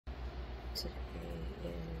Today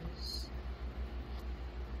is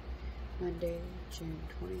Monday, June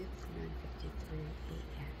 20th, 9:53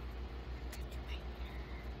 a.m.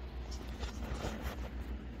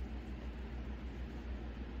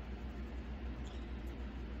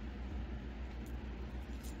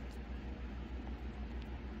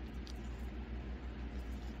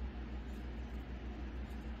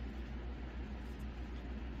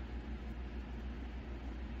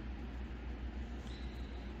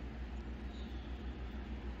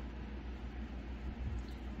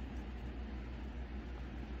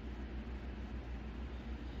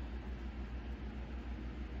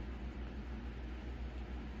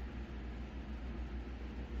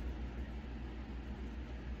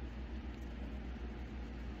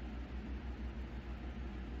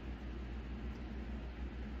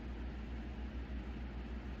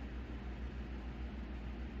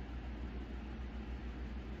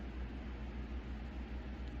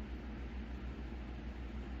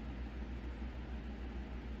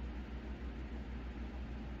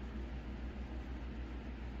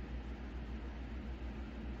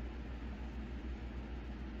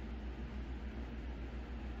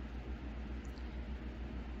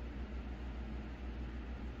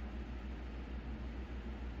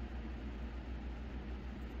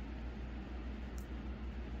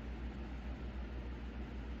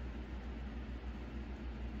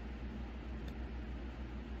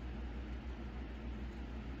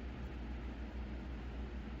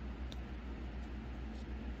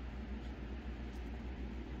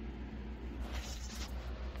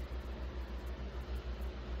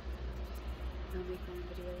 I'll make one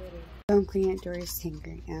video later. So I'm cleaning out Dory's tank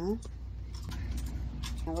right now.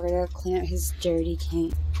 Now we're gonna clean out his dirty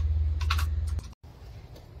tank.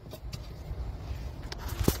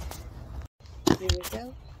 Here we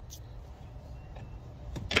go.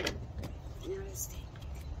 Now his tank.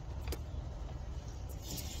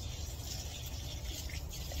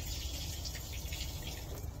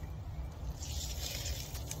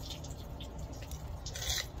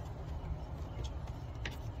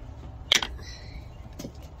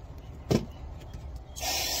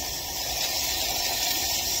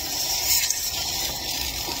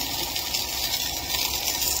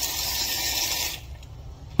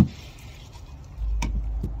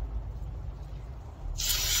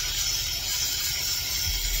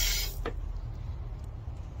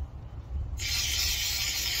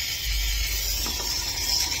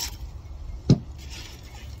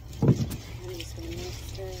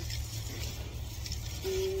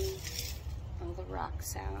 All the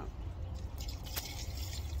rocks out.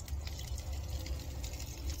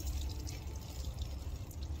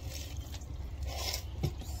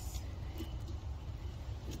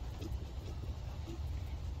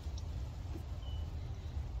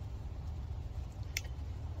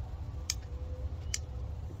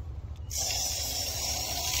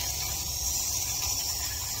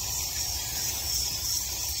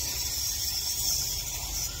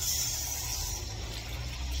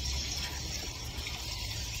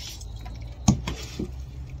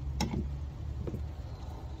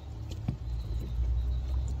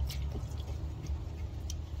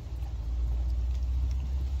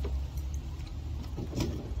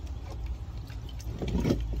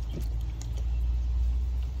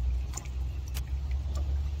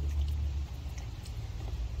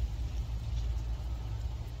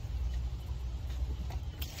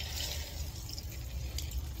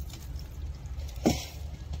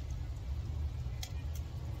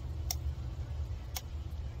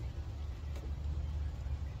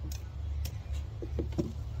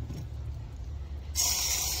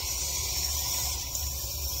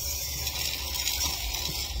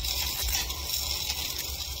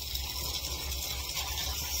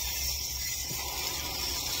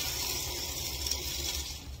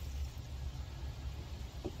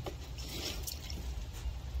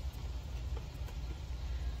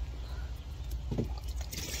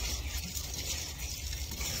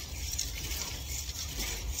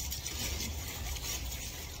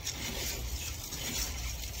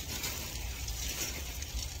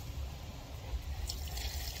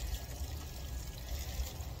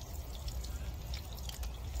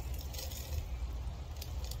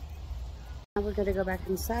 Now we're going to go back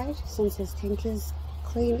inside since his tank is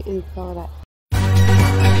clean and fill it up.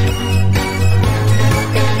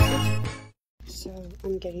 So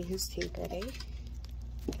I'm getting his tank ready.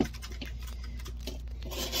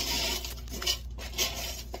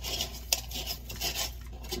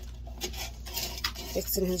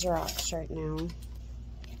 Fixing his rocks right now.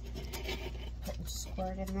 Putting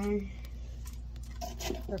squirt in there.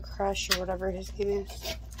 Or Crush or whatever his name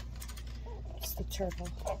is. It's the turtle.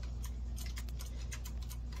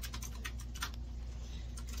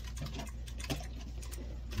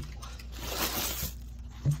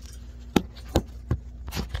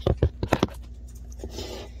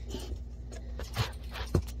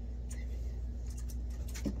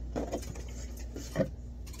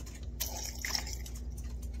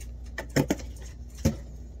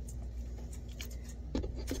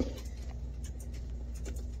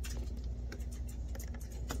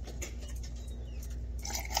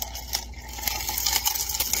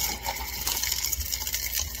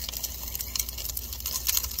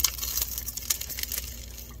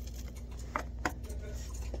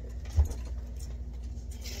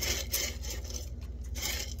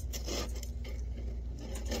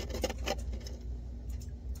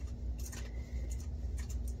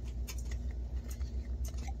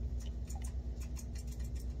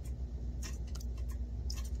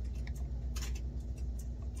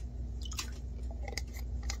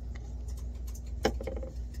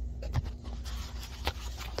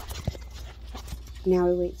 Now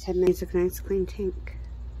we wait 10 minutes. Look, a nice clean tank.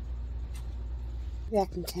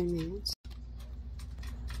 Back in 10 minutes.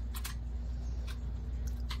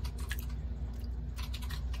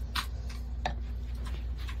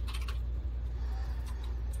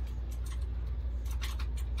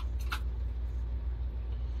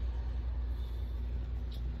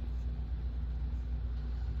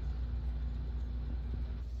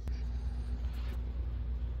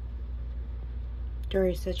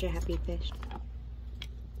 Dory's such a happy fish.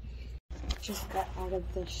 Just got out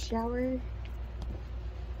of the shower.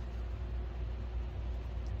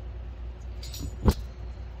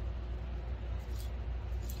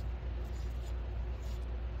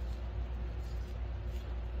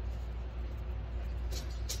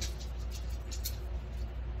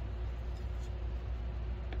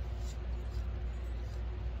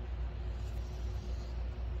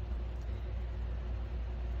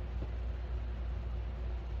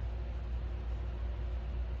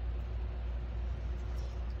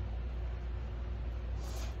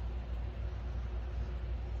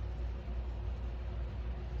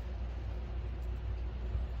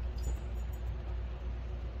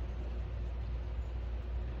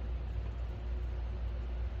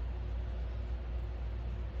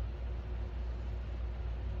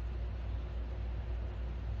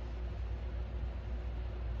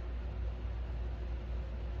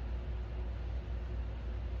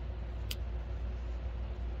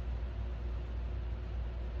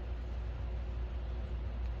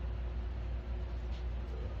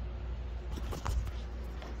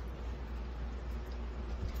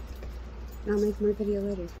 I'll make more video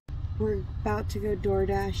later. We're about to go door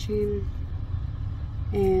dashing,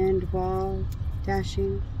 and while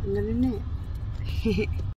dashing, I'm gonna knit. We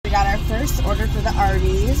got our first order for the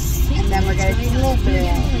Arby's, and then we're gonna deliver it.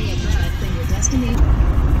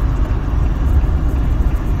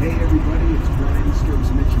 Hey everybody, it's Brian Stokes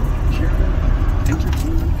Mitchell, Chairman of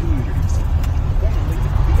Entertainment Community.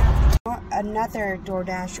 Another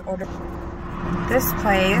DoorDash order. This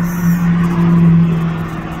place.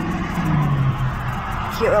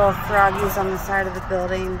 Cute little froggies on the side of the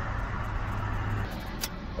building.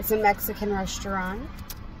 It's a Mexican restaurant,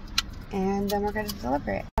 and then we're going to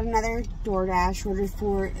deliver it. Another DoorDash order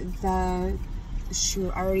for the,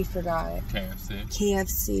 shoot, I already forgot it.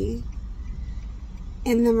 KFC.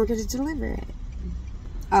 And then we're going to deliver it.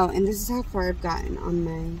 Oh, and this is how far I've gotten on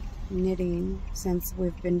my knitting since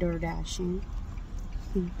we've been DoorDashing.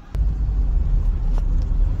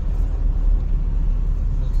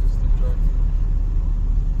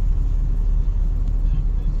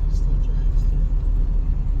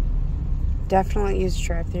 Definitely use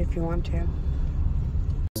drive-thru if you want to.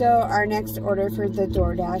 So our next order for the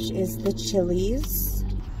DoorDash is the chilies.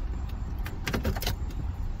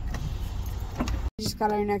 We just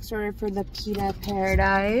got our next order for the Pita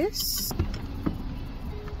Paradise.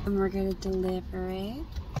 And we're gonna deliver it.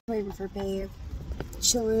 Waiting for Babe.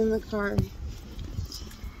 Chilling in the car.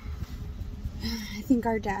 I think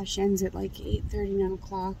our dash ends at like 8:30, 9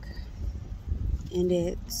 o'clock. And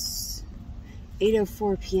it's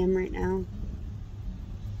 8:04 p.m. right now.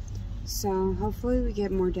 So hopefully we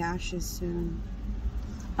get more dashes soon.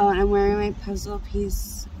 Oh, and I'm wearing my puzzle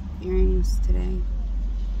piece earrings today.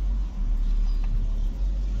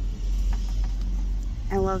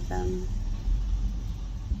 I love them.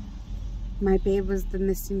 My Babe was the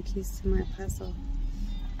missing piece to my puzzle.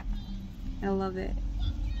 I love it.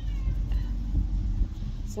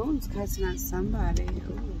 Someone's cussing at somebody.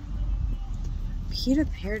 Ooh. Pita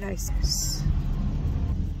Paradise.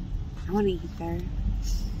 I want to eat there.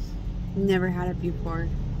 Never had it before.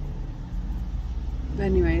 But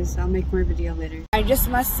anyways, I'll make more video later. I just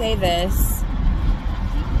must say this.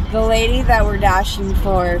 The lady that we're dashing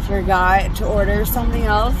for forgot to order something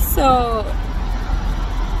else, so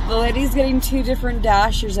the lady's getting 2 different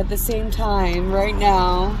dashers at the same time right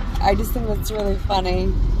now. I just think that's really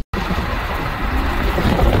funny.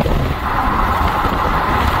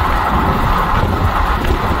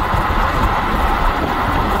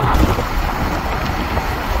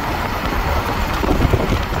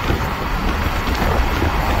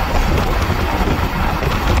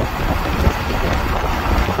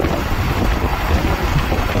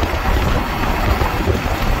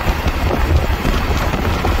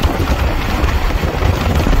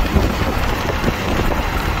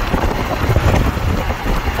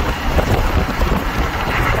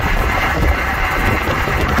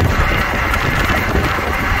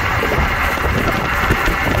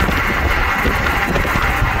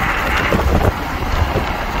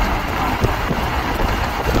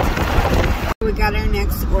 We got our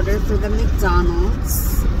next order for the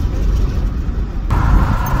McDonald's.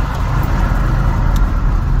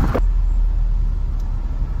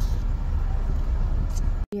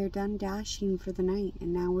 are done dashing for the night,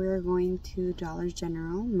 and now we're going to Dollar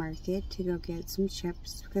General Market to go get some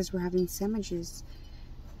chips because we're having sandwiches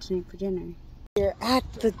tonight for dinner. We're at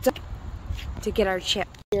the to get our chip.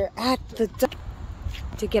 We're at the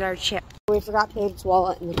to get our chip. We forgot Babe's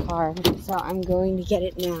wallet in the car, so I'm going to get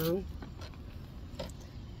it now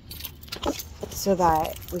so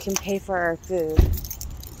that we can pay for our food.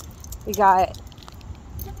 We got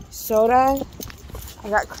soda, I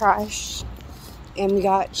got Crush, and we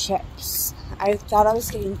got chips. I thought I was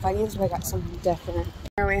getting Funyuns, but I got something different. On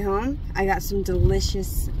our way home, I got some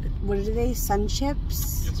delicious, what are they, sun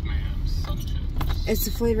chips? Yes, ma'am, sun chips. It's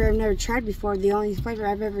a flavor I've never tried before. The only flavor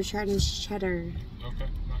I've ever tried is cheddar. Okay,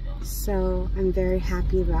 my God. So I'm very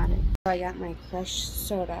happy about it. I got my Crush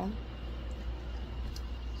soda.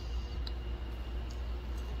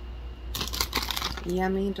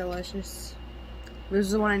 Yummy, delicious. This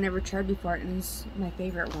is the one I never tried before, and it's my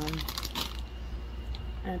favorite one.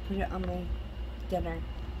 And I put it on my dinner.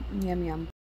 Yum yum.